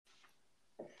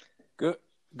Good.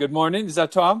 Good morning. Is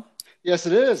that Tom? Yes,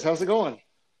 it is. How's it going?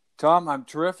 Tom, I'm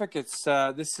terrific.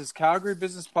 This is Calgary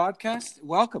Business Podcast.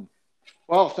 Welcome.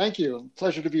 Well, thank you.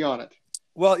 Pleasure to be on it.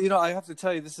 Well, I have to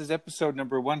tell you, this is episode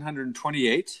number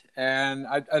 128, and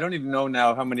I don't even know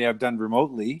now how many I've done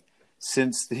remotely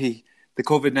since the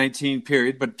COVID-19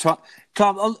 period. But Tom,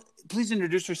 please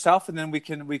introduce yourself, and then we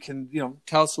can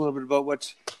tell us a little bit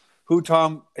about who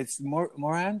Tom. It's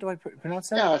Moran. Do I pronounce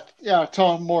that? Yeah,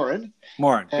 Tom Moran.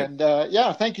 Moran. And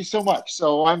thank you so much.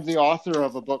 So I'm the author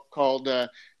of a book called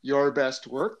Your Best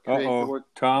Work.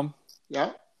 Tom.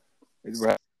 Yeah.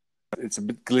 It's a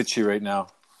bit glitchy right now.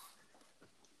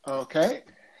 Okay.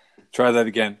 Try that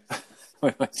again.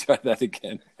 Try that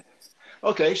again.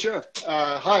 Okay, sure.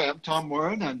 Hi, I'm Tom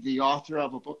Moran. I'm the author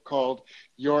of a book called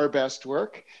Your Best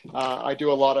Work. I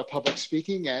do a lot of public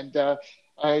speaking and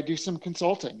I do some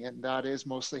consulting, and that is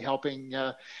mostly helping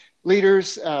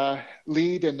leaders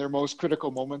lead in their most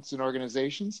critical moments in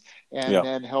organizations and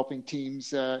then helping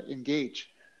teams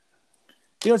engage.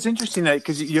 It's interesting that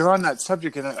because you're on that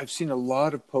subject, and I've seen a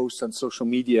lot of posts on social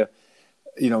media,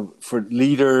 for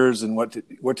leaders and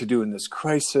what to do in this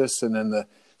crisis, and then the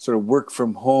sort of work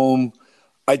from home.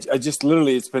 I just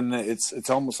literally, it's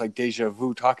almost like deja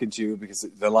vu talking to you, because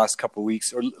the last couple of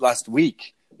weeks, or last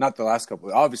week, not the last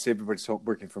couple, obviously everybody's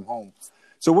working from home.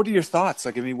 So what are your thoughts?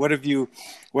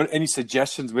 Any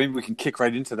suggestions? Maybe we can kick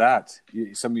right into that.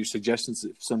 Some of your suggestions,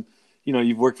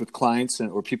 you've worked with clients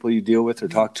or people you deal with or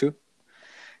talk to.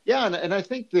 Yeah, and I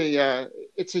think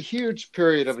it's a huge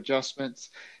period of adjustments,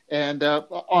 and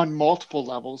on multiple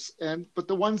levels. But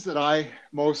the ones that I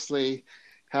mostly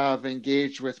have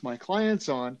engaged with my clients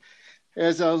on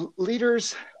is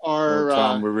leaders are.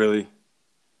 Tom,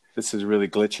 this is really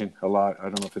glitching a lot. I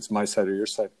don't know if it's my side or your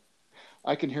side.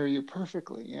 I can hear you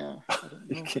perfectly. Yeah. I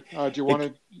don't know. Do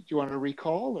you want to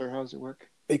recall, or how does it work?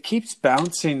 It keeps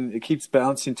bouncing. It keeps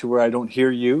bouncing to where I don't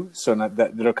hear you, so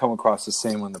that'll come across the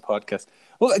same on the podcast.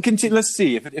 Well, continue. Let's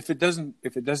see if it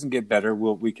doesn't get better.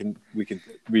 We can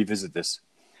revisit this.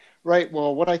 Right.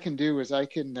 Well, what I can do is I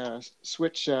can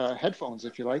switch headphones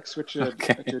if you like. Switch to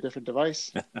a different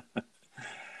device.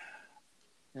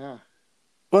 Yeah.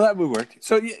 Well, that would work.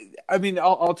 So,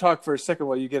 I'll talk for a second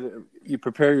while you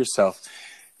prepare yourself.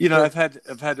 Sure. I've had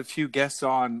a few guests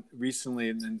on recently,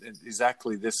 and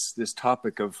exactly this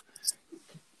topic of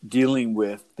dealing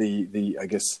with the I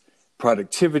guess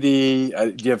productivity.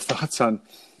 Do you have thoughts on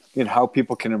how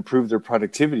people can improve their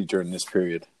productivity during this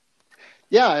period?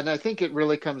 Yeah, and I think it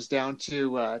really comes down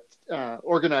to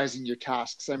organizing your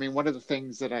tasks. I mean, one of the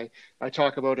things that I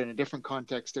talk about in a different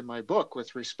context in my book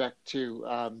with respect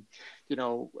to,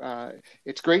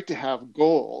 it's great to have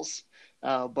goals,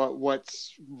 but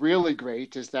what's really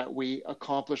great is that we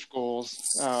accomplish goals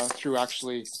through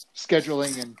actually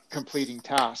scheduling and completing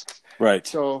tasks. Right.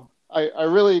 So I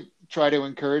really try to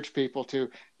encourage people to,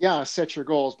 set your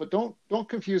goals, but don't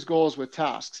confuse goals with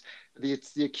tasks.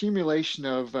 It's the accumulation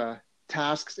of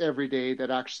tasks every day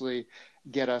that actually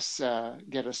get us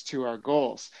to our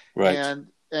goals. Right.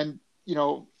 And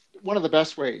one of the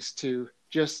best ways to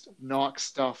just knock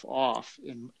stuff off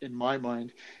in my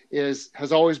mind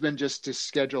has always been just to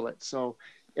schedule it. So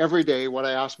every day what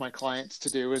I ask my clients to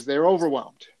do is they're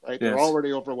overwhelmed, right? Yes. They're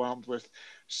already overwhelmed with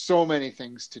so many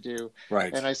things to do.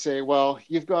 Right. And I say, well,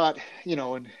 you've got,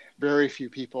 and very few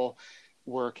people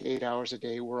work 8 hours a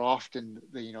day. We're often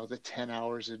the 10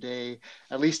 hours a day.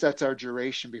 At least that's our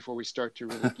duration before we start to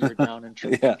really gear down and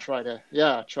try to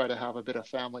have a bit of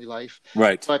family life.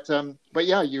 Right. But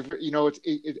yeah,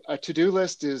 a to-do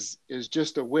list is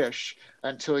just a wish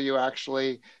until you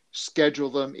actually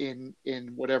schedule them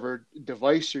in whatever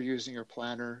device you're using or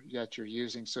planner that you're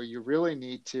using. So you really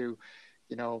need to,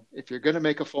 if you're going to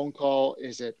make a phone call,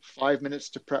 is it 5 minutes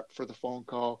to prep for the phone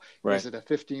call? Right. Is it a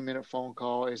 15-minute phone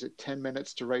call? Is it 10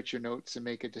 minutes to write your notes and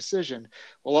make a decision?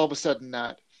 Well, all of a sudden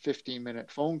that 15-minute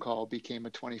phone call became a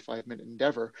 25-minute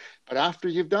endeavor. But after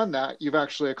you've done that, you've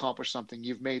actually accomplished something.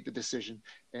 You've made the decision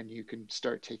and you can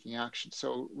start taking action.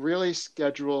 So really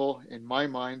schedule, in my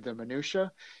mind, the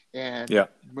minutia and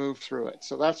move through it.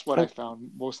 So that's what I found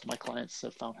most of my clients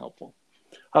have found helpful.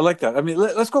 I like that. I mean,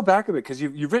 let's go back a bit, because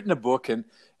you've written a book and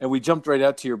we jumped right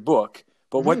out to your book.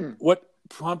 But what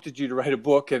prompted you to write a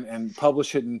book and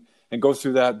publish it and go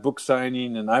through that book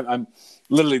signing? And I'm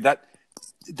literally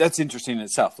that's interesting in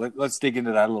itself. Let's dig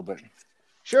into that a little bit.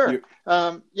 Sure.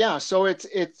 So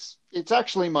it's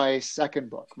actually my second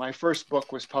book. My first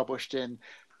book was published in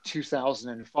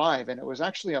 2005, and it was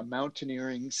actually a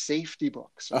mountaineering safety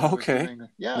book. So I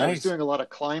was doing a lot of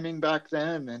climbing back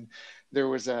then, and there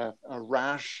was a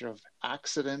rash of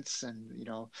accidents and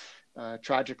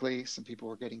tragically, some people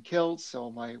were getting killed.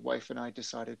 So my wife and I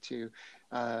decided to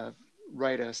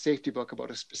write a safety book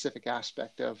about a specific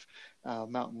aspect of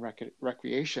mountain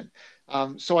recreation.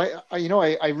 So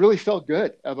I really felt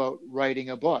good about writing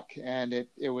a book, and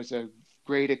it was a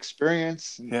great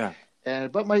experience.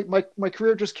 But my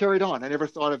career just carried on. I never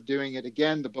thought of doing it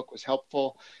again. The book was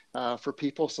helpful for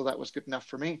people, so that was good enough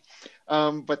for me.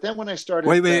 But then when I started,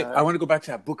 wait, I want to go back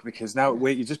to that book, because now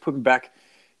you just put me back.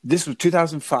 This was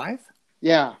 2005.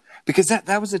 Yeah, because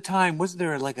that was a time. Wasn't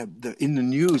there like in the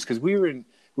news, because we were in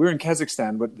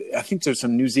Kazakhstan, but I think there's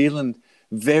some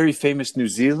very famous New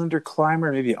Zealander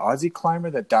climber, maybe Aussie climber,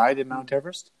 that died in Mount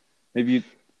Everest. Maybe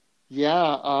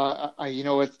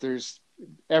there's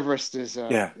Everest it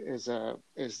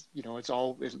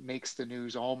makes the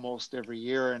news almost every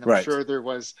year, and I'm sure there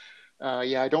was.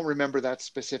 I don't remember that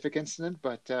specific incident,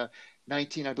 but I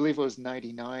believe it was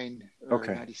 99 or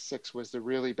 96 was the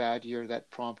really bad year that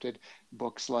prompted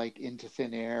books like Into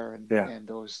Thin Air and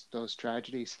those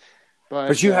tragedies.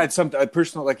 But you had a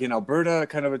personal, like in Alberta,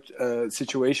 kind of a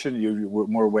situation. You were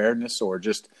more awareness, or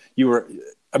just that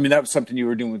was something you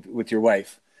were doing with your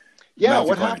wife. Yeah,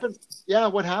 what happened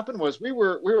was we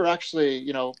were actually,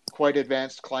 quite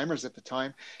advanced climbers at the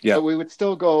time. Yeah. But we would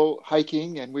still go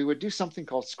hiking, and we would do something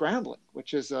called scrambling,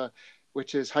 which is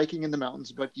hiking in the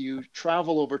mountains, but you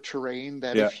travel over terrain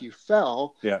that if you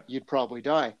fell, you'd probably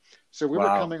die. So we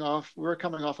were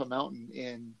coming off a mountain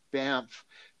in Banff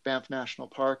National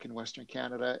Park in Western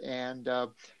Canada, and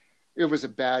it was a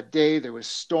bad day. There was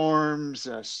storms.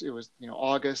 It was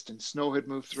August, and snow had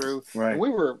moved through. Right. And we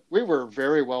were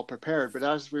very well prepared. But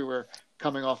as we were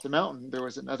coming off the mountain, there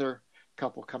was another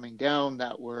couple coming down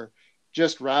that were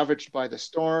just ravaged by the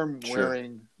storm,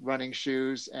 wearing running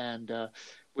shoes. And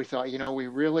we thought, we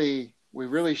really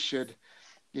should,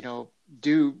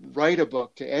 write a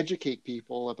book to educate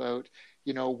people about,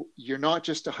 you're not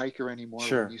just a hiker anymore.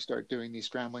 When you start doing these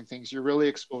scrambling things, you're really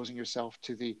exposing yourself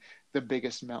to the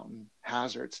biggest mountain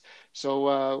hazards.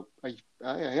 So a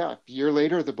year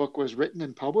later, the book was written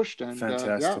and published, and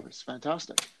it was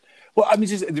fantastic. Well,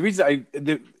 just the reason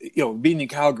being in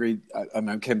Calgary,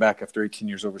 I came back after 18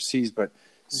 years overseas, but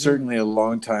certainly a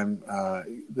long time.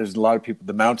 There's a lot of people.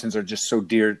 The mountains are just so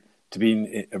dear to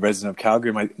being a resident of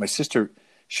Calgary. My sister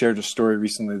shared a story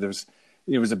recently.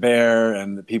 It was a bear,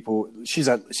 and the people. She's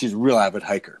a real avid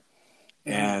hiker,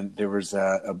 and there was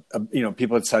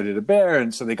people had sighted a bear,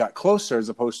 and so they got closer, as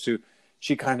opposed to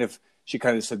she kind of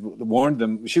warned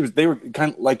them. They were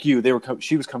kind of like you.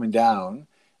 She was coming down,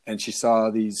 and she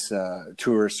saw these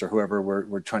tourists or whoever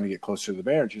were trying to get closer to the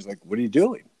bear, and she's like, "What are you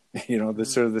doing?"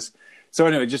 This. So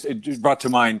anyway, it just brought to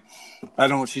mind. I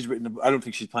don't know what she's written. I don't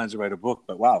think she plans to write a book,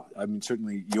 but wow,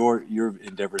 certainly your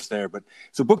endeavors there. But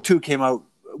so book 2 came out.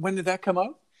 When did that come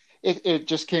out? It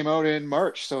just came out in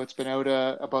March, so it's been out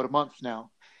about a month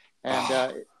now,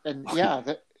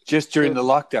 just during the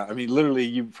lockdown. Literally,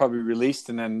 you probably released,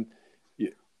 and then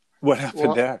what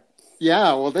happened there?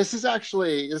 Yeah, well, this is I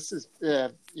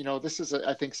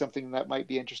think something that might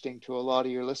be interesting to a lot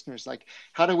of your listeners. Like,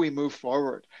 how do we move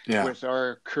forward with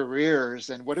our careers,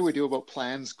 and what do we do about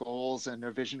plans, goals, and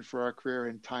a vision for our career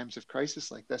in times of crisis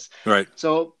like this? Right.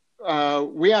 So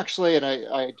we actually, and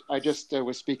I just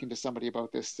was speaking to somebody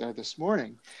about this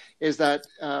morning, is that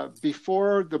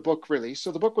before the book release,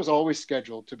 so the book was always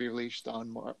scheduled to be released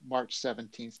on March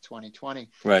 17th,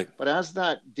 2020. Right. But as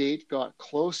that date got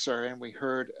closer, and we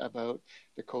heard about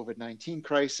the COVID-19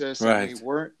 crisis, and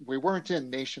we weren't in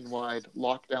nationwide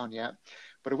lockdown yet,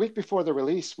 but a week before the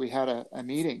release, we had a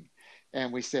meeting,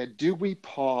 and we said, do we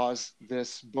pause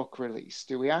this book release?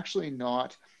 Do we actually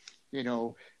not,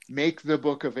 make the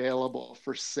book available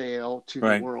for sale to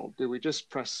the world? Do we just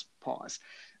press pause?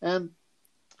 And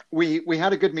we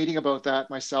had a good meeting about that,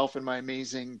 myself and my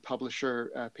amazing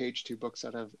publisher, Page 2 Books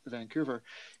out of Vancouver.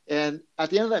 And at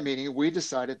the end of that meeting, we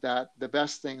decided that the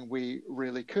best thing we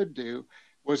really could do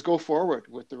was go forward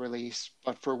with the release,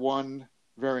 but for one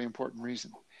very important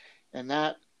reason. And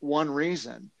that one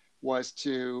reason was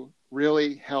to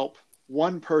really help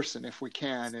one person, if we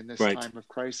can, in this time of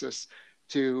crisis,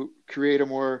 to create a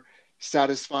more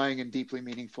satisfying and deeply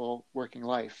meaningful working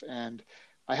life. And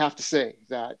I have to say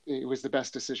that it was the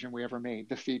best decision we ever made.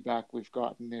 The feedback we've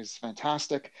gotten is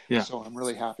fantastic. Yeah. So I'm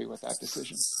really happy with that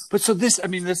decision. But so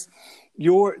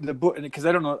the book, because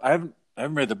I don't know, I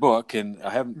haven't read the book, and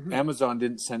I haven't. Amazon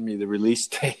didn't send me the release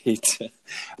date,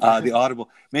 the Audible.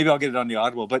 Maybe I'll get it on the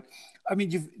Audible. But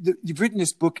you've written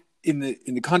this book in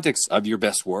the context of your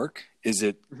best work. Does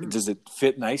it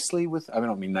fit nicely with? I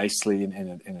don't mean nicely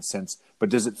in a sense, but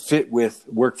does it fit with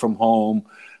work from home,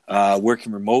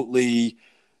 working remotely?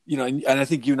 and I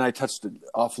think you and I touched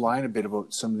offline a bit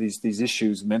about some of these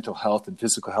issues, mental health and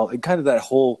physical health, and kind of that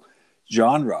whole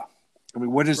genre. I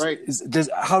mean, Right.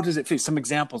 how does it fit? Some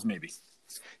examples, maybe.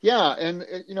 Yeah, and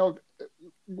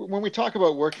when we talk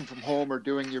about working from home or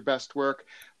doing your best work,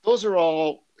 those are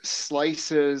all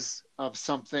slices of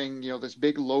something, this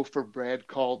big loaf of bread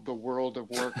called the world of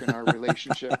work and our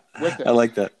relationship with I it.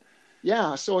 like that.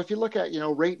 Yeah, so if you look at,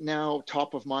 right now,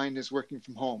 top of mind is working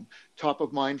from home. Top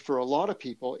of mind for a lot of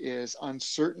people is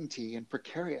uncertainty and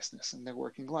precariousness in their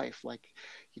working life. Like,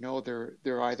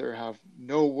 they're either have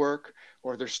no work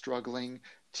or they're struggling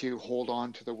to hold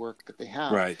on to the work that they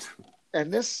have. Right.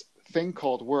 And this thing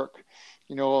called work,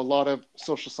 a lot of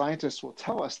social scientists will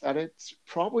tell us that it's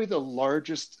probably the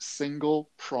largest single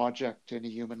project in a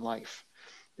human life.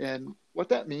 And what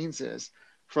that means is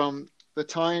from the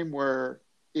time we're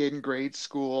in grade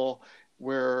school,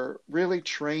 we're really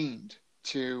trained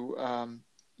to,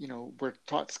 we're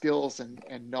taught skills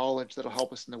and knowledge that'll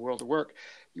help us in the world of work.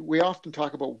 We often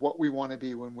talk about what we want to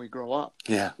be when we grow up.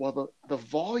 Yeah. Well, the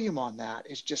volume on that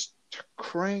is just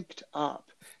cranked up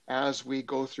as we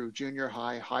go through junior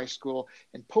high, high school,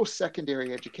 and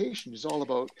post-secondary education is all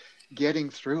about getting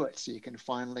through it so you can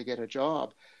finally get a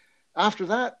job. After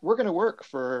that, we're going to work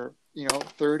for,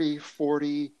 30,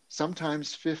 40,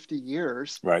 sometimes 50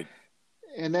 years. Right.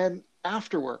 And then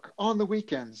after work, on the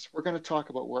weekends, we're going to talk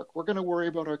about work. We're going to worry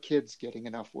about our kids getting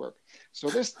enough work. So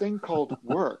this thing called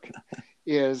work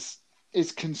is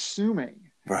consuming.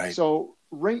 Right. So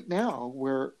right now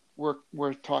we're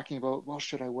talking about, well,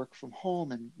 should I work from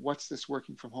home, and what's this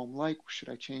working from home like? Should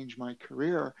I change my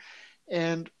career?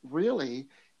 And really,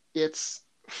 it's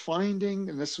finding,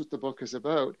 and this is what the book is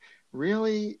about,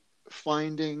 really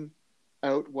finding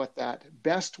out what that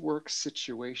best work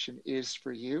situation is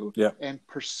for you, yeah, and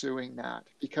pursuing that,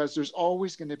 because there's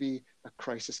always going to be a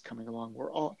crisis coming along.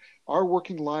 Our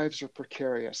working lives are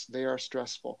precarious, they are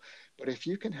stressful, but if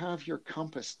you can have your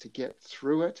compass to get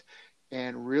through it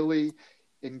and really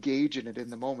engage in it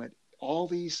in the moment, all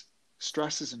these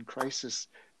stresses and crises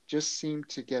just seem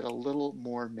to get a little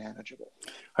more manageable.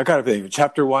 I got to think.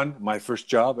 Chapter 1, my first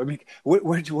job. I mean,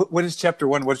 what is chapter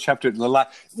 1? What's chapter the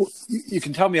last? You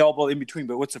can tell me all about in between,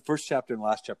 but what's the first chapter and the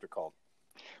last chapter called?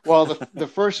 Well, the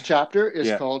first chapter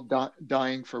is called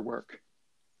Dying for Work.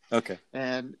 Okay.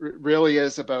 And it really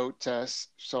is about the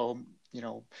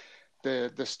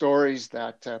stories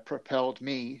that propelled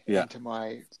me into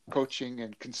my coaching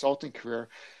and consulting career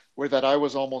were that I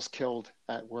was almost killed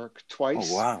at work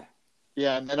twice. Oh, wow.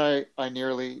 Yeah, and then I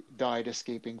nearly died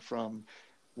escaping from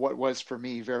what was for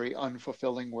me very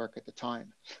unfulfilling work at the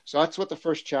time. So that's what the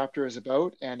first chapter is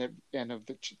about, and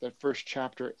the first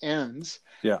chapter ends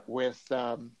with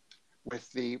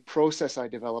the process I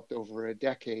developed over a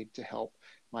decade to help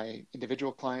my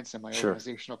individual clients and my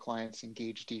organizational clients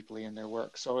engage deeply in their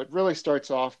work. So it really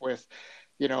starts off with,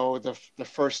 the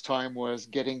first time was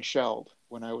getting shelled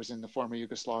when I was in the former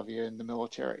Yugoslavia in the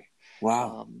military.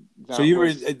 Wow. So you were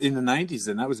in the 90s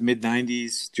then? That was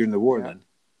mid-90s during the war then?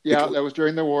 Yeah, that was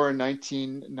during the war in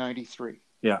 1993.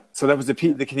 Yeah. So that was the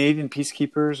Canadian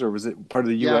Peacekeepers, or was it part of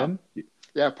the UN?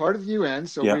 Yeah, part of the UN.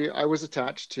 So I was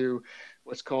attached to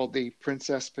what's called the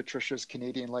Princess Patricia's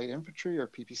Canadian Light Infantry, or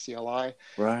PPCLI.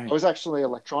 Right. I was actually an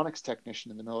electronics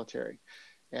technician in the military.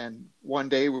 And one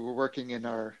day we were working in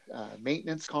our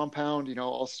maintenance compound,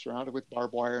 all surrounded with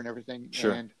barbed wire and everything.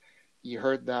 Sure. And you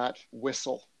heard that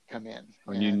whistle come in.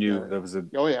 And you knew that was a...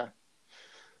 Oh, yeah.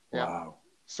 Wow.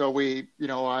 So we,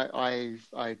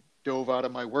 I dove out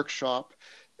of my workshop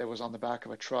that was on the back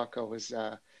of a truck. I was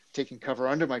taking cover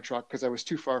under my truck because I was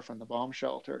too far from the bomb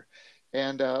shelter.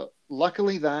 And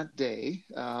luckily that day,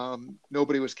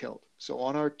 nobody was killed. So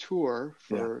on our tour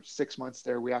for 6 months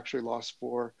there, we actually lost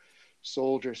 4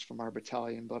 soldiers from our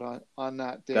battalion. But on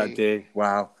that day,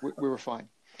 wow, we were fine.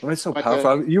 Well, that's so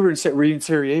powerful. Were you in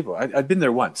Sarajevo? I'd been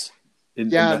there once in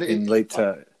late...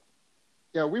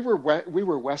 Yeah, we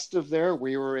were west of there.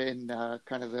 We were in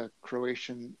kind of the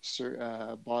Croatian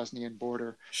Bosnian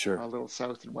border, a little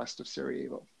south and west of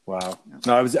Sarajevo. Wow. Yeah.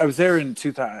 No, I was there in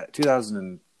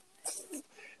 2000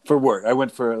 for work. I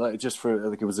went for we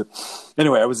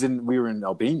were in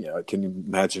Albania. Can you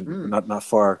imagine? Not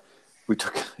far. We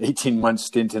took 18 month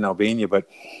stint in Albania, but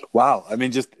wow. I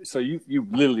mean, just so you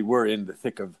literally were in the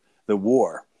thick of the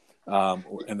war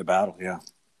and the battle. Yeah.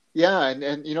 Yeah, and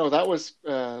that was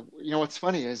what's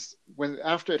funny is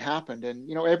after it happened, and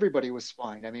everybody was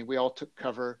fine. I mean, we all took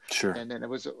cover, and then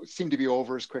it seemed to be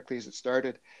over as quickly as it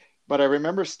started. But I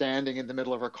remember standing in the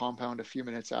middle of our compound a few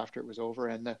minutes after it was over,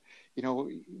 and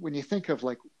when you think of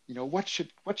what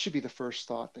should be the first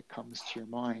thought that comes to your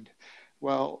mind?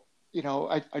 Well,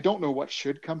 I don't know what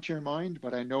should come to your mind,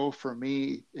 but I know for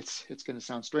me, it's going to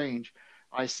sound strange.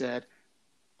 I said,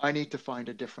 I need to find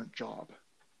a different job.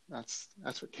 That's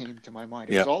what came to my mind.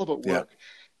 It Yeah. was all about Yeah. work.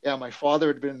 Yeah, my father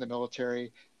had been in the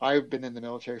military. I've been in the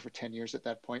military for 10 years at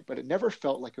that point, but it never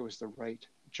felt like it was the right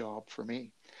job for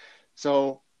me.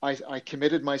 So I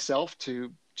committed myself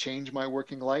to change my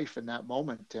working life in that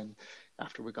moment. And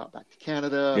after we got back to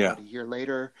Canada, Yeah. about a year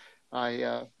later,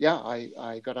 I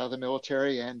got out of the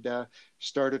military and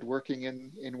started working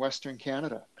in Western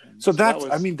Canada. And So so that that's,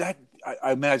 I was, mean, that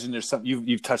I imagine there's something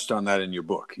you've touched on that in your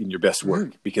book, in your best work,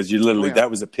 Mhm. because you Oh literally, yeah,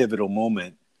 that was a pivotal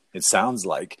moment. It sounds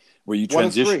like where you one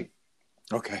of transition. three.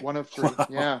 Okay. One of three.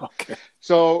 Yeah. Okay.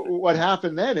 So what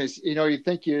happened then is, you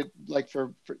think you like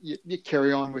you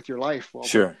carry on with your life. Well,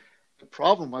 Sure. the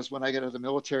problem was when I got out of the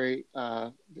military,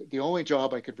 the only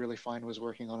job I could really find was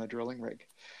working on a drilling rig.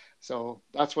 So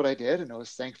that's what I did, and I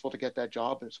was thankful to get that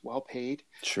job. It was well paid.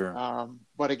 Sure.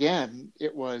 But again,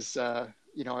 it was,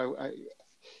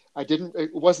 I didn't,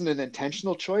 it wasn't an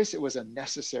intentional choice. It was a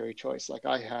necessary choice. Like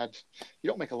you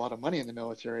don't make a lot of money in the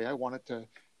military. I wanted to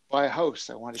buy a house.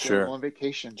 I wanted to go Sure. on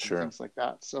vacations and Sure. things like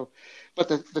that. So, but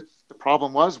the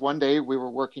problem was one day we were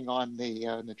working on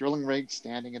the drilling rig,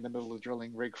 standing in the middle of the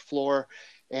drilling rig floor,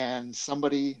 and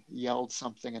somebody yelled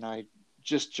something, and I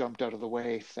just jumped out of the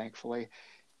way, thankfully.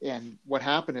 And what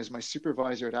happened is my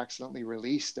supervisor had accidentally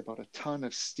released about a ton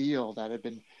of steel that had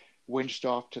been winched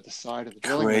off to the side of the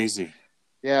drilling rig. Crazy.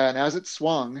 Yeah, and as it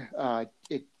swung,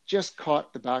 it just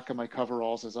caught the back of my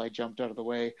coveralls as I jumped out of the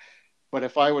way. But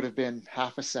if I would have been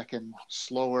half a second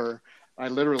slower, I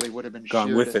literally would have been Gone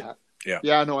sheared with in it. half. Yeah.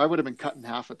 Yeah, no, I would have been cut in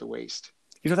half at the waist.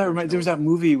 There was that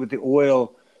movie with the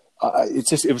oil.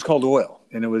 It was called Oil,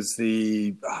 and it was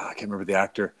I can't remember the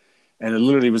actor, and it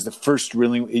literally was the first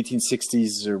drilling,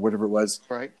 1860s or whatever it was.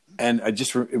 Right. And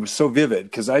it was so vivid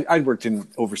because I'd worked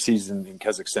overseas in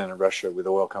Kazakhstan and Russia with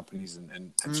oil companies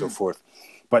and so forth.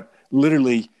 But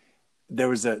literally there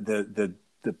was the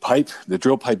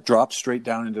drill pipe dropped straight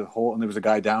down into the hole, and there was a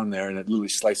guy down there, and it literally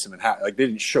sliced him in half. Like, they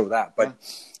didn't show that, but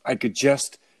I could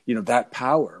just, that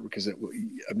power, because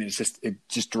it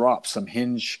just drops some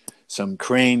hinge, some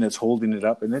crane that's holding it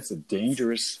up, and it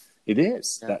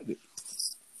is.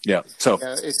 Yeah. So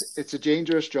it's a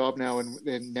dangerous job now,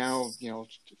 and now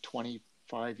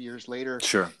 25 years later,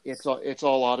 sure, it's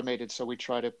all automated. So we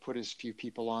try to put as few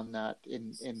people on that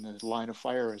in the line of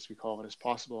fire, as we call it, as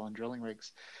possible on drilling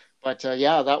rigs. But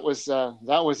that was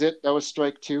it. That was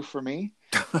strike two for me.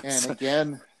 And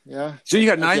again, yeah. So you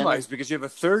got 9 lives because you have a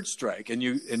third strike, and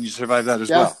you survived that as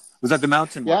well. Was that the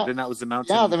mountain one? Then that was the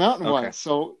mountain. Yeah, the mountain one.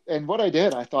 So, and what I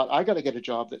did, I thought I got to get a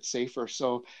job that's safer.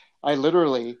 So I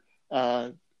literally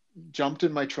jumped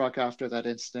in my truck after that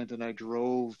incident, and I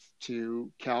drove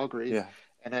to Calgary. Yeah.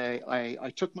 And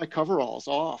I took my coveralls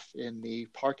off in the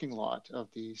parking lot of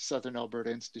the Southern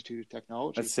Alberta Institute of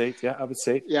Technology. That's safe. Yeah, I would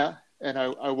say. Yeah. And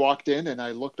I walked in and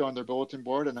I looked on their bulletin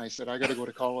board and I said, I got to go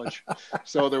to college.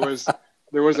 So there was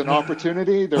an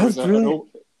opportunity. There was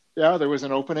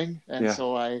an opening. And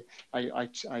so I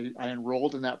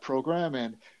enrolled in that program,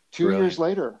 and 2 years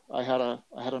later, I had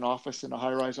an office in a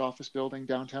high-rise office building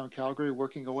downtown Calgary,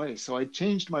 working away. So I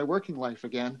changed my working life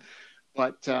again,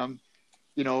 but not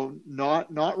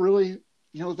really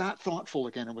that thoughtful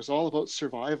again. It was all about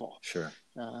survival. Sure.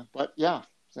 But yeah.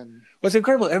 And well, it's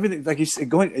incredible. Everything, like you said,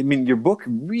 your book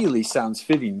really sounds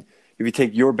fitting if you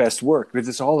take your best work, because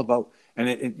it's all about, and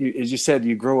as you said,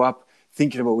 you grow up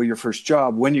thinking about your first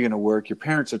job, when you're going to work. Your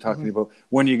parents are talking about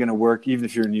when you're going to work, even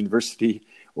if you're in university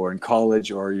or in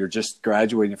college, or you're just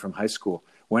graduating from high school.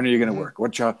 When are you going to work?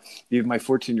 What job? Even my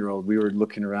 14-year-old, we were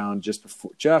looking around just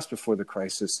before the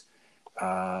crisis,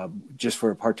 just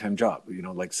for a part-time job,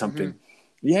 like something.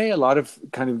 A lot of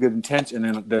kind of good intent,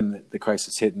 and then the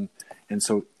crisis hit, and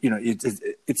so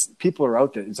it's people are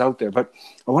out there. It's out there. But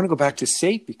I want to go back to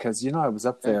SAIT because I was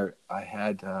up there. I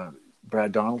had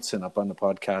Brad Donaldson up on the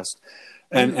podcast,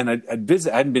 and I'd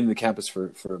visit. I hadn't been to the campus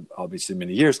for obviously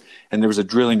many years, and there was a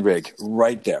drilling rig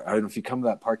right there. I don't know if you come to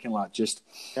that parking lot.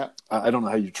 I don't know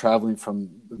how you're traveling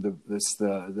from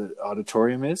the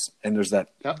auditorium is, and there's that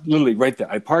literally right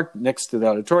there. I parked next to the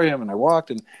auditorium, and I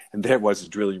walked, and there was a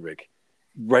drilling rig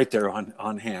right there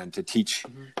on hand to teach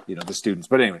the students.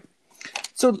 But anyway.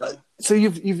 So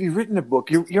you've written a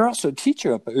book. You're also a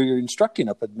teacher you're instructing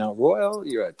up at Mount Royal.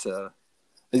 You're at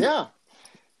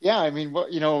I mean,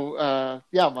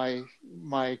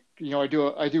 my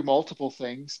I do multiple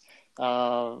things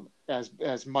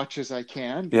as much as I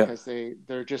can, because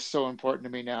they're just so important to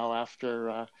me now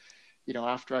after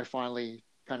I finally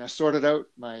kind of sorted out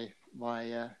my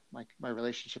my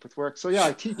relationship with work. So yeah,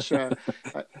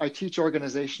 I teach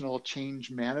organizational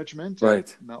change management at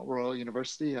Right. Mount Royal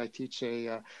University. I teach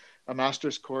a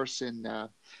master's course in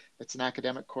it's an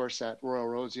academic course at Royal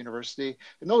Roads University,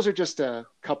 and those are just a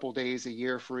couple days a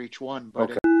year for each one.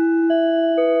 But Okay.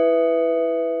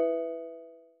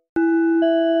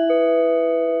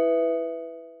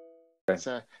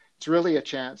 it's really a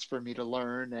chance for me to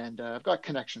learn, and I've got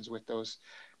connections with those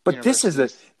But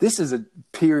universities. this is a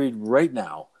period right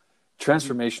now. Mm-hmm.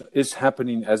 Transformation is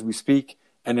happening as we speak,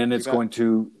 and then You it's bet. going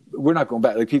to. We're not going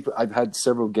back. Like people, I've had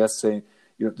several guests saying,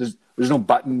 there's no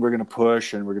button we're going to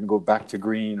push, and we're going to go back to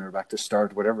green or back to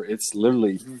start, whatever. It's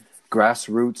literally Mm-hmm.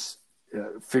 grassroots.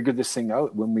 Figure this thing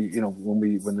out when we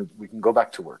can go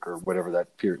back to work or whatever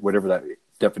that period, whatever that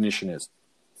definition is.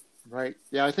 Right.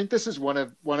 Yeah, I think this is one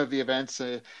of the events.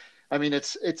 I mean,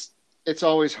 it's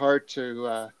always hard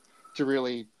to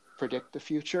really predict the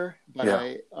future, but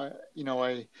Yeah.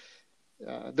 I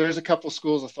there's a couple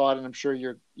schools of thought, and I'm sure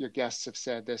your guests have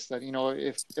said this, that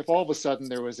if all of a sudden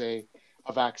there was a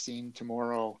vaccine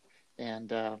tomorrow,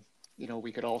 and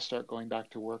we could all start going back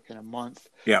to work in a month,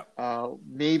 Yeah.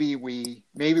 maybe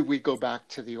we go back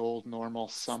to the old normal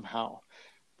somehow.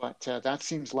 But that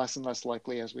seems less and less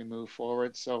likely as we move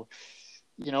forward. So,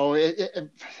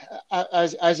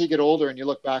 as you get older and you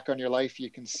look back on your life, you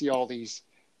can see all these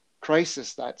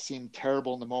crises that seem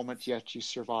terrible in the moment, yet you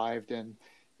survived, and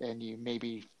you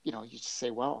maybe you just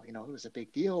say, well, it was a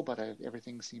big deal, but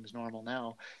everything seems normal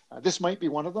now. This might be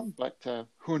one of them, but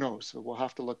who knows? So we'll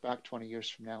have to look back 20 years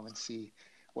from now and see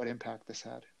what impact this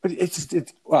had. But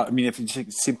well, I mean, if you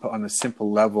take simple on a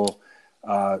simple level,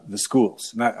 the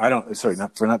schools. Not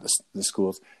the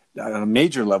schools. On a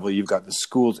major level, you've got the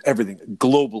schools, everything,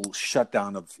 global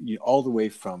shutdown of all the way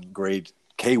from grade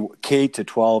K to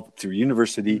 12 through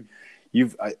university.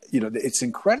 It's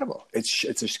incredible.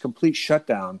 It's a complete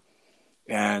shutdown.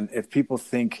 And if people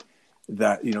think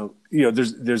that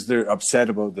they're upset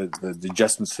about the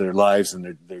adjustments to their lives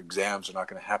and their exams are not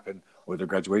going to happen or their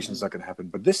graduation is not going to happen,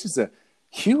 but this is a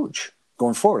huge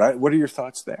going forward. What are your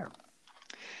thoughts there?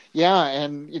 Yeah,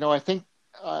 and I think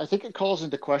it calls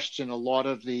into question a lot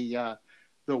of the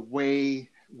way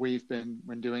we've been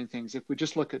doing things. If we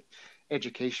just look at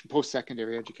education,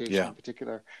 post-secondary education in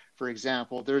particular, for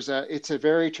example, it's a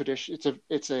very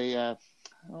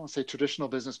I don't want to say traditional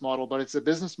business model, but it's a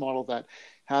business model that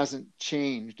hasn't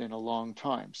changed in a long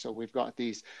time. So we've got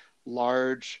these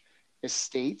large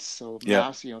estates, so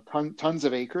mass, tons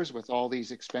of acres with all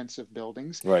these expensive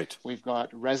buildings. Right. We've got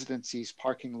residencies,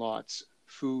 parking lots,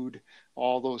 food,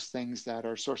 all those things that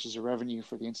are sources of revenue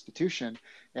for the institution.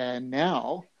 And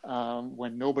now,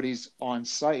 when nobody's on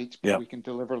site, but we can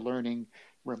deliver learning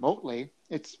remotely,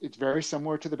 it's very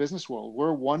similar to the business world.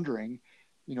 We're wondering,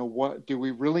 what do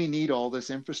we really need all this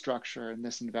infrastructure and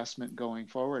this investment going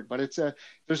forward? But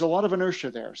there's a lot of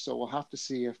inertia there, so we'll have to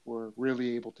see if we're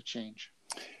really able to change.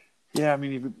 Yeah, I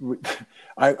mean,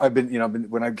 I've been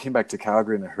when I came back to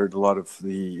Calgary and I heard a lot of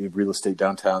the real estate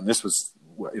downtown. This was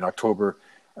in October.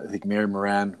 I think Mary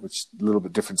Moran, which is a little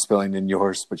bit different spelling than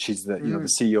yours, but she's the the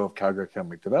CEO of Calgary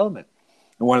Economic Development.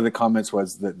 And one of the comments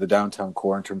was that the downtown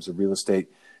core, in terms of real estate,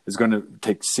 is going to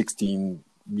take 16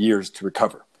 years to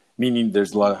recover, meaning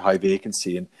there's a lot of high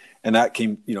vacancy, and that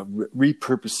came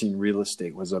repurposing real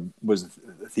estate was a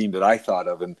theme that I thought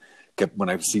of and kept when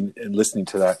I've seen and listening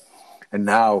to that, and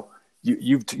now.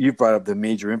 You've brought up the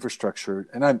major infrastructure,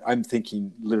 and I'm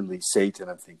thinking literally SAIT,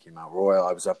 and I'm thinking Mount Royal.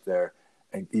 I was up there,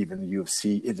 and even the U of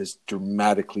C. It has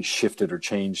dramatically shifted or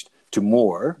changed to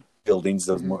more buildings.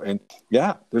 Those more, and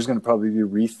there's going to probably be a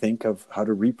rethink of how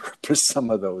to repurpose some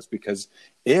of those, because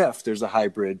if there's a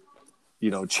hybrid,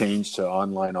 change to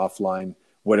online, offline,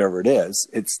 whatever it is,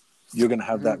 you're going to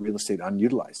have that real estate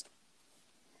unutilized.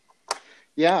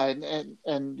 Yeah, and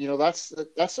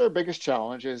that's our biggest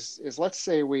challenge is let's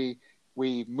say we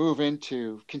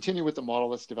continue with the model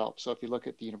that's developed. So if you look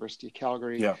at the University of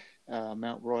Calgary,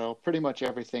 Mount Royal, pretty much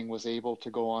everything was able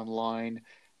to go online,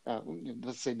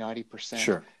 let's say 90%,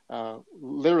 sure.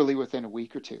 Literally within a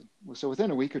week or two. So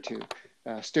within a week or two,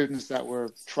 students that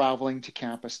were traveling to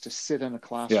campus to sit in a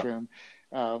classroom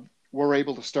were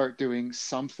able to start doing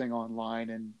something online.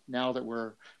 And now that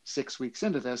we're 6 weeks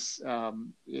into this,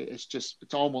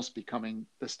 it's almost becoming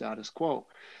the status quo.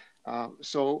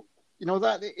 So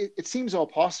that it seems all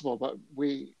possible, but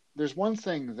there's one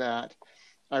thing that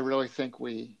I really think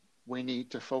we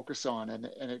need to focus on, and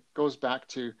it goes back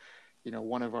to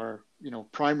one of our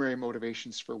primary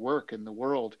motivations for work in the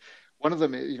world. One of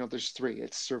them, there's three.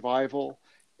 It's survival,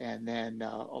 and then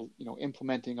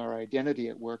implementing our identity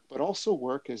at work, but also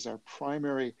work is our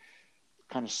primary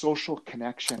kind of social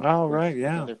connection Oh, with right.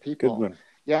 Yeah. other Good people. one.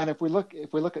 Yeah, and if we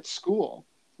look at school,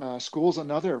 school's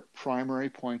another primary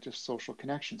point of social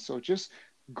connection. So just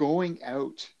going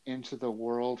out into the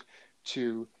world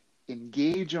to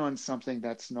engage on something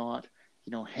that's not,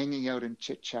 hanging out and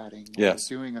chit-chatting or Yes.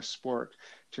 doing a sport,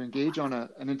 to engage on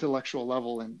an intellectual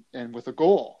level and with a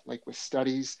goal, like with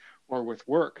studies or with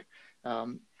work.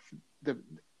 Um,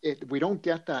 we don't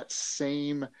get that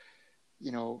same,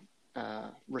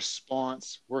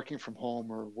 response working from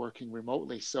home or working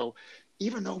remotely. So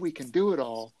even though we can do it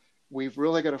all, we've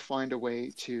really got to find a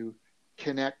way to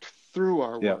connect through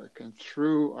our Yeah. work and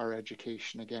through our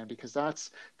education again, because that's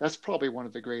probably one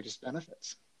of the greatest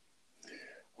benefits.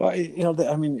 Well,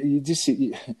 I mean, you just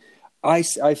see, I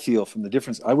feel from the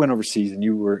difference. I went overseas, and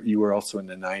you were also in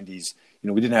the 90s.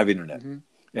 We didn't have internet. Mm-hmm.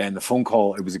 And the phone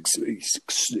call, it was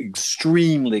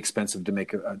extremely expensive to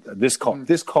make this call. Mm-hmm.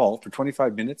 This call for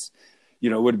 25 minutes, it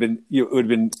would have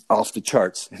been off the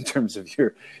charts in terms of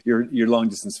your long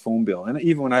distance phone bill. And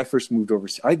even when I first moved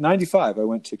overseas, 95, I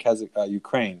went to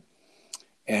Ukraine,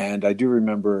 and I do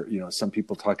remember, some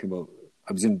people talking about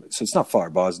so it's not far,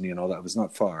 Bosnia and all that. It was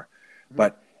not far, Mm-hmm.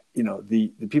 but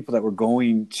the people that were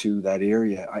going to that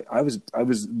area, I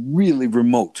was really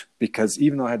remote, because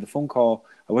even though I had the phone call,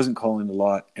 I wasn't calling a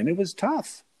lot, and it was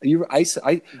tough. It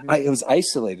was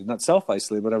isolated, not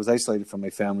self-isolated, but I was isolated from my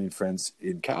family and friends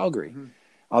in Calgary. Mm-hmm.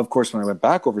 Of course, when I went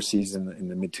back overseas in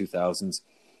the mid 2000s,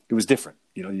 it was different.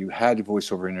 You had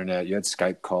voice over internet, you had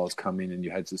Skype calls coming, and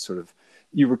you had to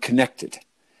you were connected.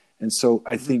 And so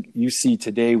I think you see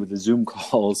today with the Zoom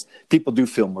calls, people do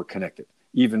feel more connected,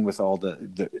 even with all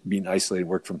the being isolated,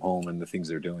 work from home, and the things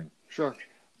they're doing. Sure.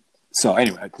 So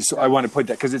anyway, I want to point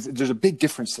that, because there's a big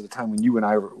difference to the time when you and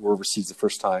I were overseas the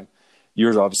first time.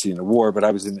 Yours obviously in a war, but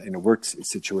I was in a work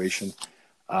situation.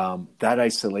 That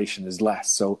isolation is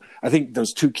less. So I think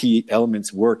those two key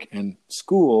elements, work and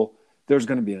school, there's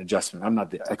going to be an adjustment.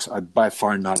 I'm by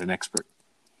far not an expert.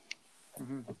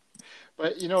 Mm-hmm.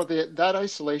 But that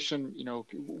isolation,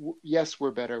 yes,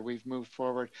 we're better. We've moved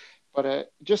forward,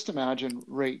 but just imagine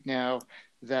right now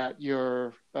that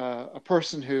you're a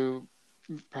person who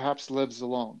perhaps lives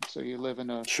alone. So you live in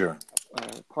a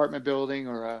apartment building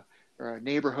or a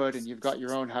neighborhood, and you've got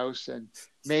your own house, and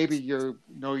maybe you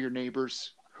know your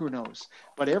neighbors. Who knows?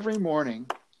 But every morning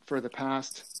for the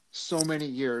past so many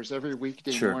years, every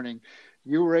weekday morning,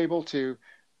 you were able to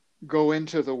go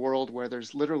into the world where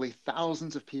there's literally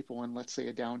thousands of people in, let's say,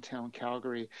 a downtown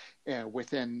Calgary,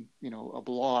 within a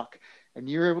block, and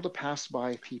you're able to pass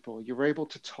by people. You're able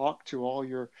to talk to all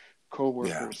your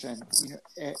coworkers,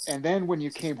 and then when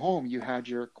you came home, you had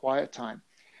your quiet time.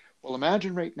 Well,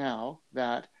 imagine right now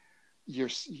that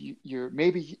you're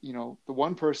maybe the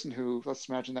one person who, let's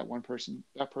imagine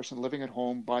that person living at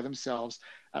home by themselves.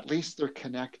 At least they're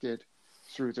connected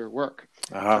through their work.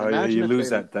 You lose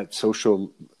that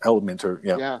social element,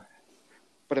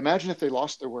 But imagine if they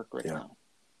lost their work right now,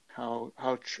 how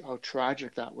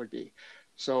tragic that would be.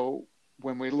 So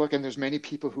when we look, and there's many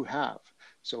people who have.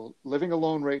 So living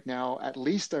alone right now, at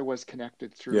least I was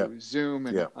connected through Zoom,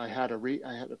 and I had a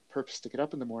purpose to get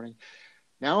up in the morning.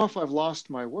 Now, if I've lost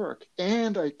my work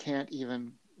and I can't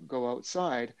even go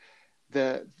outside,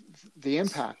 the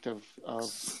impact of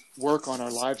work on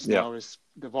our lives now is,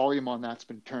 the volume on that's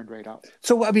been turned right up.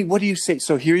 So, I mean, what do you say?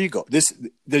 So here you go.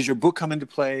 Does your book come into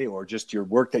play, or just your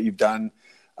work that you've done?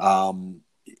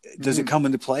 Does it come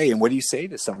into play? And what do you say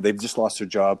to someone? They've just lost their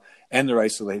job and they're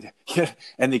isolated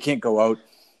and they can't go out.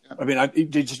 I mean,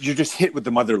 you're just hit with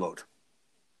the mother load.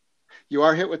 You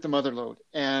are hit with the mother load.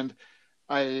 And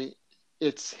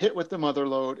it's hit with the mother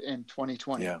load in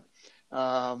 2020. Yeah.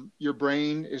 Your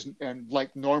brain is, and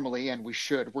like normally, and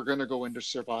we're going to go into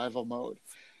survival mode.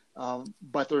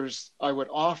 But I would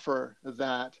offer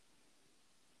that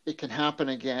it can happen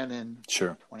again in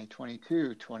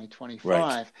 2022, 2025.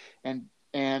 Right.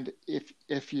 And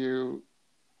if you,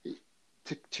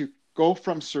 to go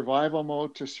from survival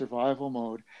mode to survival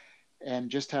mode and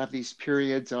just have these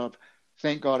periods of,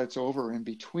 thank God it's over in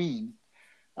between,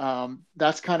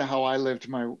 that's kind of how I lived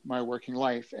my working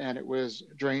life. And it was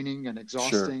draining and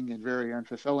exhausting and very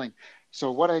unfulfilling.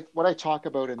 So what I talk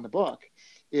about in the book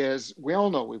is, we all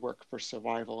know we work for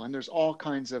survival, and there's all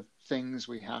kinds of things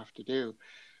we have to do,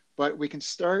 but we can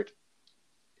start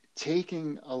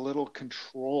taking a little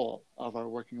control of our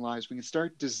working lives. We can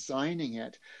start designing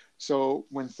it so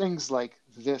when things like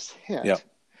this hit,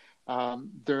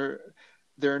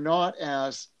 they're not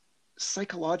as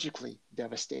psychologically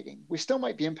devastating. We still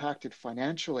might be impacted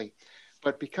financially,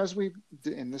 but because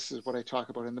and this is what I talk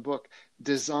about in the book,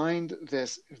 designed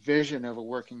this vision of a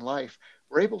working life,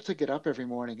 we're able to get up every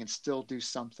morning and still do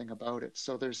something about it.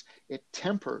 So it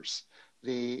tempers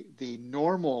the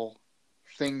normal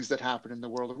things that happen in the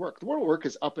world of work. The world of work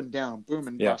is up and down, boom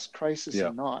and bust, crisis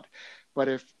and not. But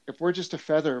if we're just a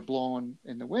feather blown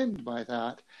in the wind by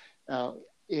that,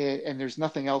 and there's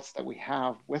nothing else that we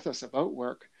have with us about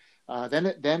work,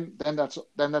 then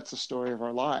that's the story of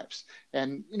our lives.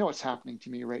 And what's happening to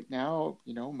me right now.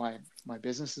 My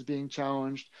business is being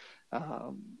challenged.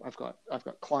 I've got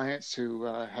clients who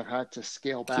have had to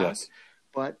scale back,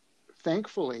 but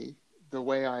thankfully, the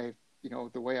way I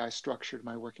structured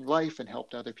my working life and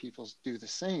helped other people do the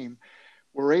same,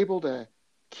 we're able to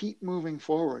keep moving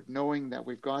forward, knowing that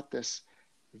we've got this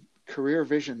career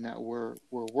vision that we're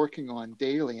working on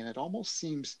daily, and it almost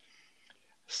seems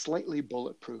slightly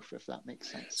bulletproof, if that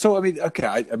makes sense. So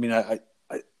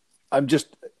I'm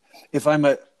just, if I'm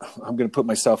going to put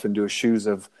myself into the shoes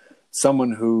of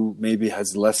someone who maybe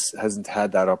hasn't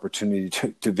had that opportunity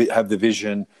to have the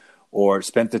vision, or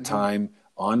spent the time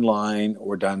online,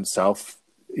 or done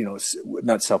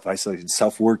not self-isolation,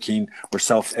 self-working or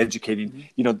self-educating,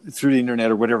 through the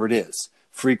internet or whatever it is,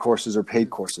 free courses or paid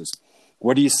courses.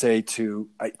 What do you say to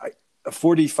a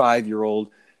 45-year-old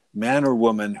man or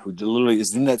woman who literally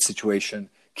is in that situation?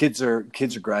 Kids are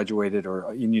graduated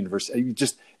or in university.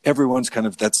 Everyone's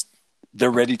they're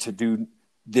ready to do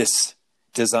this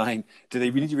design. Do they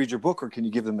need to read your book, or can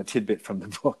you give them a tidbit from the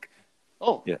book?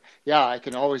 Oh, yeah. I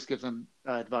can always give them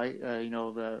advice,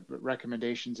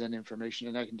 recommendations and information,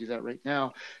 and I can do that right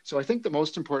now. So I think the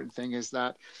most important thing is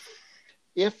that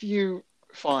if you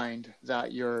find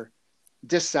that you're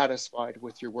dissatisfied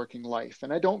with your working life,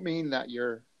 and I don't mean that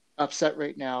you're upset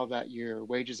right now that your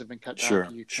wages have been cut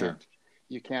back,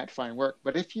 you can't find work,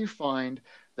 but if you find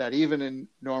that even in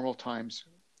normal times,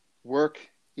 work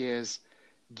is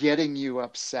getting you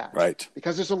upset, right?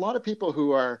 Because there's a lot of people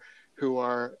who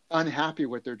are unhappy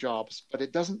with their jobs, but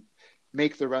it doesn't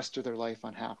make the rest of their life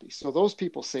unhappy. So those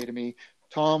people say to me,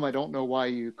 Tom, I don't know why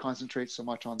you concentrate so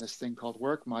much on this thing called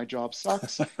work. My job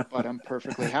sucks, but I'm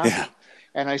perfectly happy.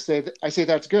 And I say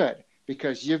that's good,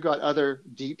 because you've got other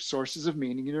deep sources of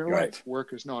meaning in your life.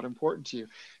 Work is not important to you.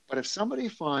 But if somebody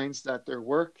finds that their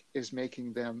work is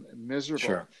making them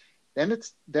miserable, then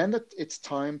it's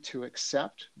time to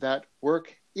accept that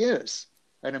work is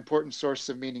an important source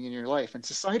of meaning in your life. And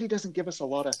society doesn't give us a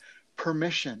lot of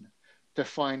permission to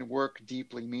find work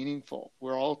deeply meaningful.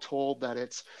 We're all told that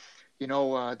it's,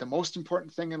 the most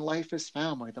important thing in life is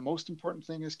family. The most important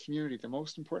thing is community. The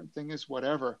most important thing is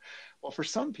whatever. Well, for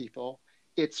some people,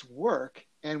 it's work.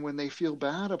 And when they feel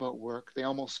bad about work, they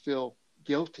almost feel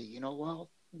guilty. Well,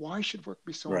 why should work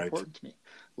be so important to me?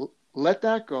 Let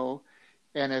that go.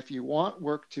 And if you want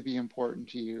work to be important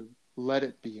to you, let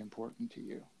it be important to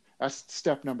you. That's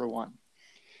step number one.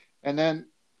 And then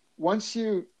once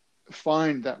you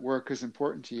find that work is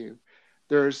important to you,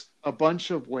 there's a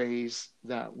bunch of ways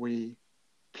that we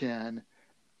can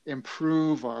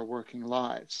improve our working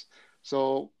lives.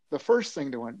 So the first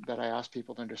thing that I ask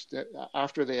people to understand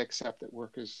after they accept that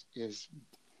work is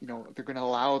they're going to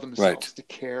allow themselves to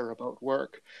care about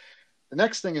work. The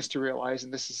next thing is to realize,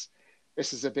 and this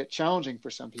is a bit challenging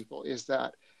for some people, is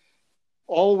that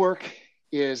all work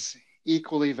is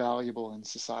equally valuable in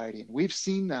society. And we've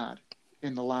seen that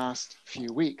in the last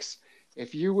few weeks.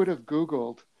 If you would have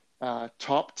Googled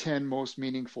top 10 most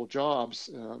meaningful jobs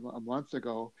a month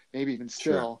ago, maybe even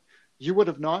still, you would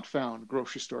have not found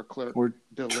grocery store clerk or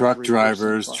truck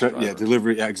drivers,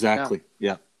 delivery. Yeah, exactly.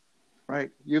 Yeah.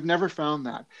 Right. You've never found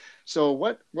that. So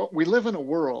what we live in a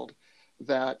world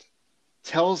that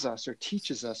tells us or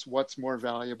teaches us what's more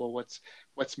valuable,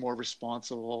 what's more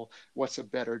responsible, what's a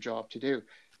better job to do.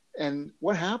 And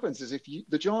what happens is if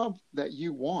the job that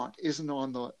you want isn't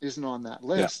on that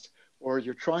list, or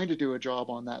you're trying to do a job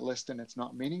on that list and it's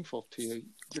not meaningful to you,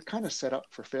 you're kind of set up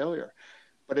for failure.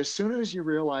 But as soon as you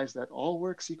realize that all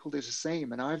work's equally the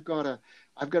same, and I've got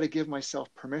to give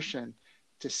myself permission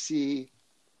to see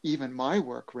even my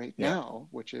work right now,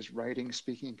 which is writing,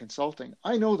 speaking, and consulting,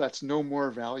 I know that's no more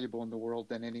valuable in the world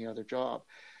than any other job.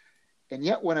 And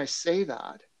yet when I say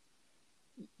that,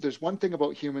 there's one thing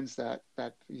about humans that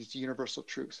is universal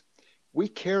truth. We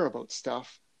care about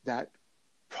stuff that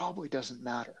probably doesn't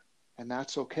matter, and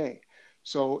that's okay.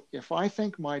 So if I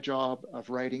think my job of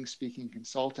writing, speaking,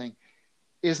 consulting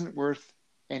isn't worth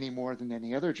any more than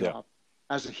any other job,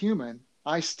 as a human,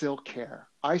 I still care.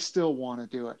 I still want to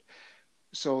do it.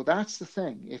 So that's the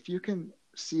thing. If you can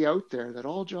see out there that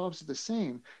all jobs are the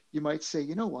same, you might say,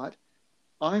 you know what?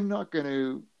 I'm not going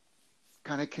to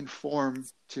kind of conform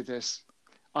to this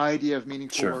idea of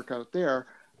meaningful work out there.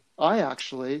 I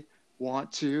actually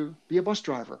want to be a bus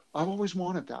driver. I've always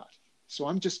wanted that. so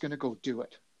I'm just going to go do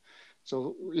it.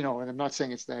 So, and I'm not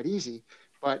saying it's that easy,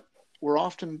 but we're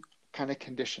often kind of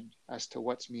conditioned as to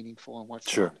what's meaningful and what's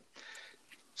Sure. not.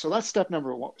 So that's step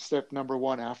number one. Step number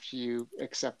one, after you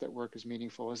accept that work is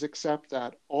meaningful, is accept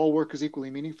that all work is equally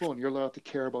meaningful and you're allowed to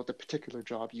care about the particular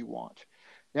job you want.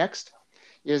 Next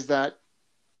is that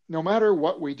no matter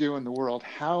what we do in the world,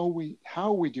 how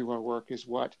we do our work is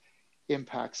what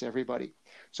impacts everybody.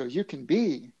 So you can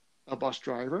be a bus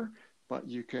driver, but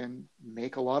you can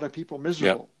make a lot of people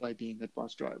miserable by being a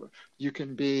bus driver. You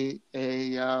can be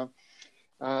a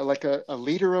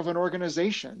leader of an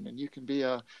organization, and you can be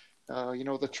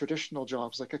the traditional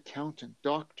jobs like accountant,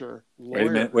 doctor,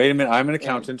 lawyer. Wait a minute. I'm an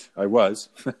accountant. I was.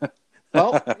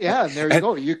 Well, yeah, and there you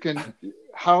go. You can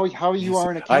how you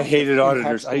are an accountant. I hated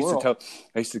auditors. I used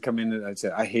to come in and I'd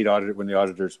say I hate auditors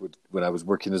when I was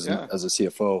working as a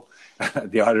CFO,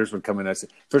 the auditors would come in and I'd say,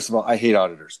 first of all, I hate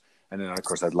auditors. And then of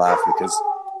course I'd laugh because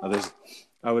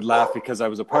I would laugh because I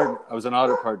was an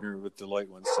audit partner with Deloitte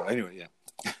once. So anyway, yeah.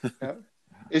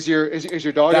 Is your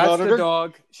dog an auditor? That's the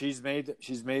dog. She's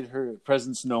made her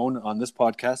presence known on this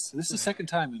podcast. This is the second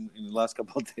time in the last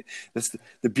couple of days. That's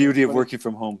the beauty of working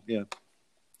from home. Yeah.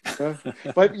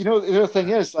 But the other thing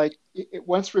is, like,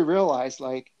 once we realize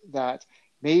like that,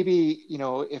 maybe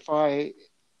if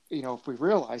we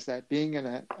realize that being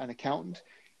an accountant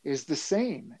is the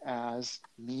same as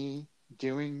me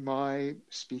doing my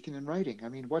speaking and writing. I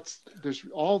mean, there's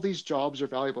all these jobs are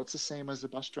valuable. It's the same as a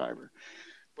bus driver,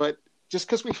 but just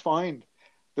because we find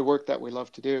the work that we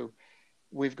love to do,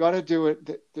 we've got to do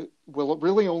it. We'll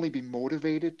really only be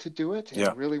motivated to do it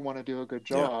and really want to do a good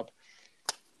job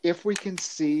if we can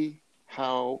see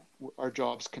how our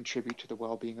jobs contribute to the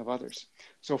well-being of others.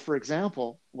 So, for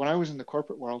example, when I was in the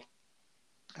corporate world,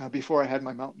 before I had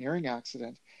my mountaineering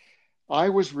accident, I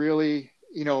was really,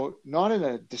 not in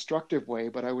a destructive way,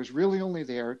 but I was really only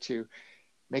there to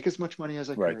make as much money as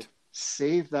I could,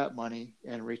 save that money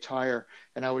and retire.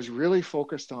 And I was really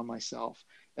focused on myself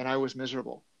and I was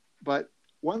miserable. But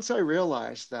once I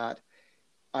realized that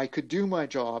I could do my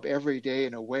job every day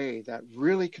in a way that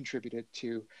really contributed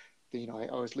to I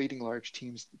was leading large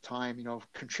teams at the time,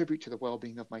 contribute to the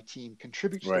well-being of my team,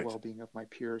 contribute to the well-being of my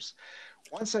peers.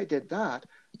 Once I did that,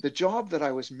 the job that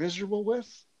I was miserable with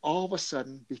all of a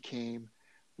sudden became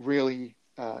really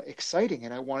exciting,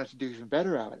 and I wanted to do even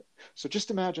better at it. So just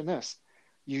imagine this.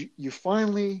 You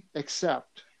finally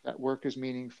accept that work is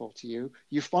meaningful to you.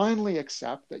 You finally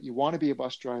accept that you want to be a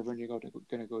bus driver and you're going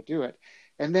to go do it.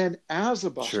 And then as a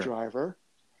bus driver,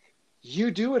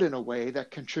 you do it in a way that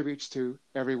contributes to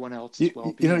everyone else's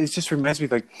well-being. It just reminds me,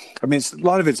 a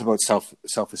lot of it's about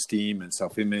self-esteem and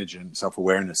self-image and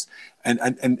self-awareness. And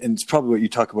it's probably what you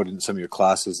talk about in some of your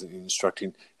classes and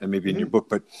instructing and maybe in your book.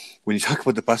 But when you talk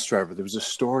about the bus driver, there was a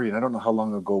story, and I don't know how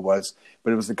long ago it was,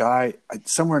 but it was a guy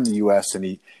somewhere in the U.S. and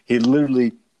he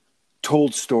literally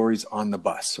told stories on the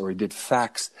bus, or he did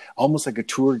facts, almost like a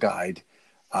tour guide.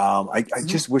 I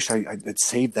just wish I'd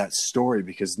saved that story,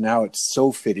 because now it's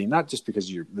so fitting, not just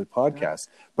because of the podcast,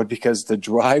 but because the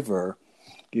driver,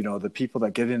 the people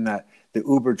that get in the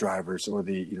Uber drivers or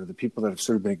the people that have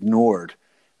sort of been ignored,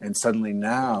 and suddenly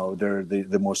now they're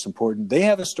the most important, they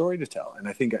have a story to tell. And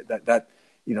I think that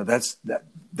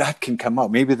can come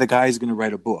out. Maybe the guy's going to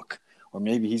write a book, or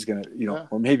maybe he's going to,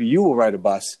 or maybe you will write a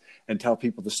bus and tell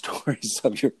people the stories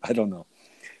of I don't know.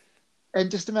 And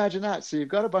just imagine that. So you've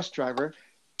got a bus driver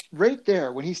right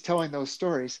there when he's telling those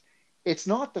stories. It's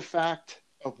not the fact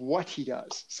of what he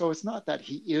does. So it's not that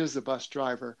he is a bus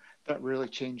driver that really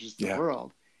changes the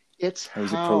world. It's how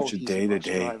he's approaching day to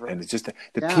day, and it's just that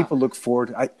people look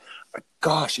forward.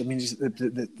 Just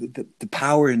the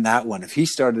power in that one. If he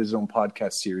started his own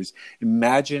podcast series,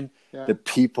 imagine the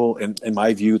people, in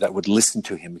my view, that would listen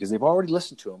to him, because they've already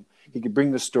listened to him. He could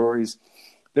bring the stories.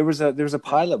 There was a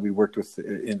pilot we worked with we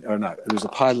lived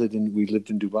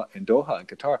in Dubai, in Doha, in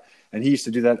Qatar, and he used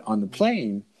to do that on the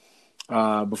plane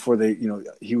before they,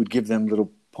 he would give them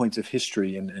little points of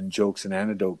history and jokes and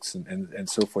anecdotes and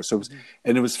so forth. So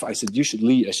I said,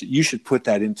 you should put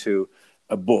that into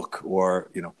a book, or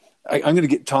I'm going to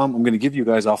get Tom. I'm going to give you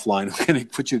guys offline. I'm going to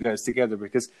put you guys together,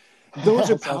 because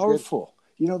those are powerful.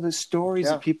 The stories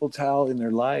that people tell in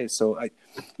their lives. So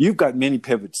you've got many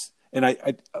pivots. And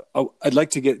I'd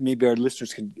like to get, maybe our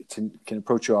listeners can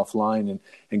approach you offline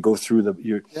and go through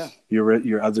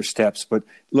your other steps. But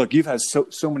look, you've had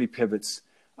so many pivots,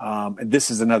 and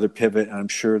this is another pivot, and I'm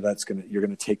sure you're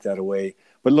gonna take that away.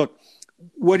 But look,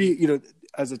 what do you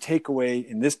as a takeaway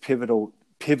in this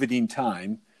pivoting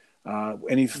time?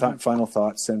 Any final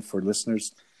thoughts then for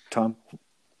listeners, Tom?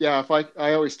 Yeah,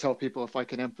 I always tell people, if I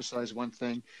can emphasize one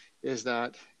thing, is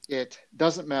that it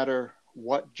doesn't matter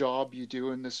what job you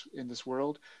do in this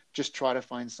world, just try to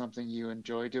find something you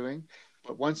enjoy doing.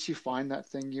 But once you find that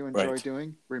thing you enjoy Right.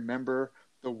 doing, remember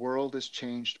the world is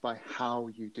changed by how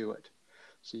you do it.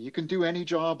 So you can do any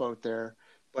job out there,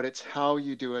 but it's how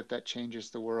you do it that changes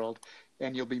the world.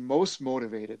 And you'll be most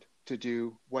motivated to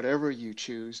do whatever you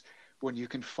choose when you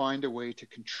can find a way to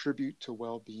contribute to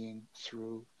well-being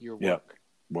through your Yeah. work.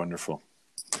 Wonderful.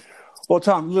 Well,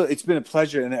 Tom, look, it's been a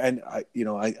pleasure, and I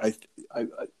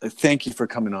thank you for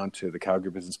coming on to the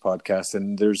Calgary Business Podcast.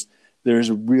 And there's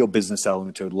a real business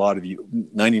element to a lot of you,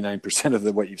 99% of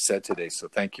what you've said today. So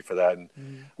thank you for that.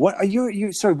 And what are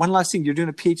you? Sorry, one last thing. You're doing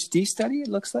a PhD study. It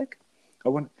looks like.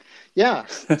 Yeah.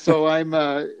 So I'm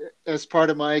as part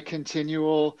of my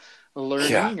continual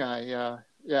learning. Yeah.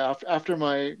 After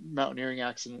my mountaineering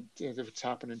accident, it's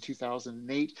happened in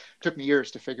 2008, took me years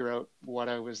to figure out what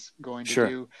I was going to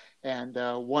do. And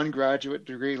one graduate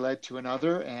degree led to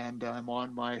another, and I'm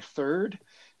on my third.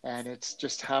 And it's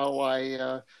just how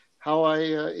I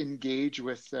engage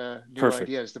with new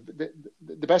ideas.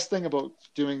 The best thing about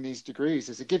doing these degrees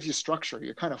is it gives you structure.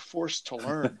 You're kind of forced to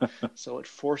learn. So it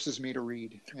forces me to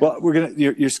read. Well,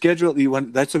 your schedule.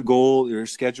 That's a goal. Your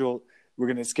schedule. We're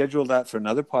going to schedule that for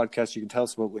another podcast. You can tell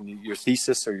us about your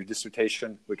thesis or your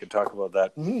dissertation. We can talk about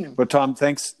that. But Tom,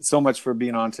 thanks so much for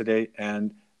being on today,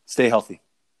 and stay healthy.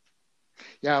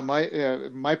 Yeah,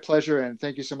 my pleasure, and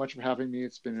thank you so much for having me.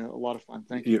 It's been a lot of fun.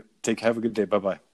 Thank you. Have a good day. Bye-bye.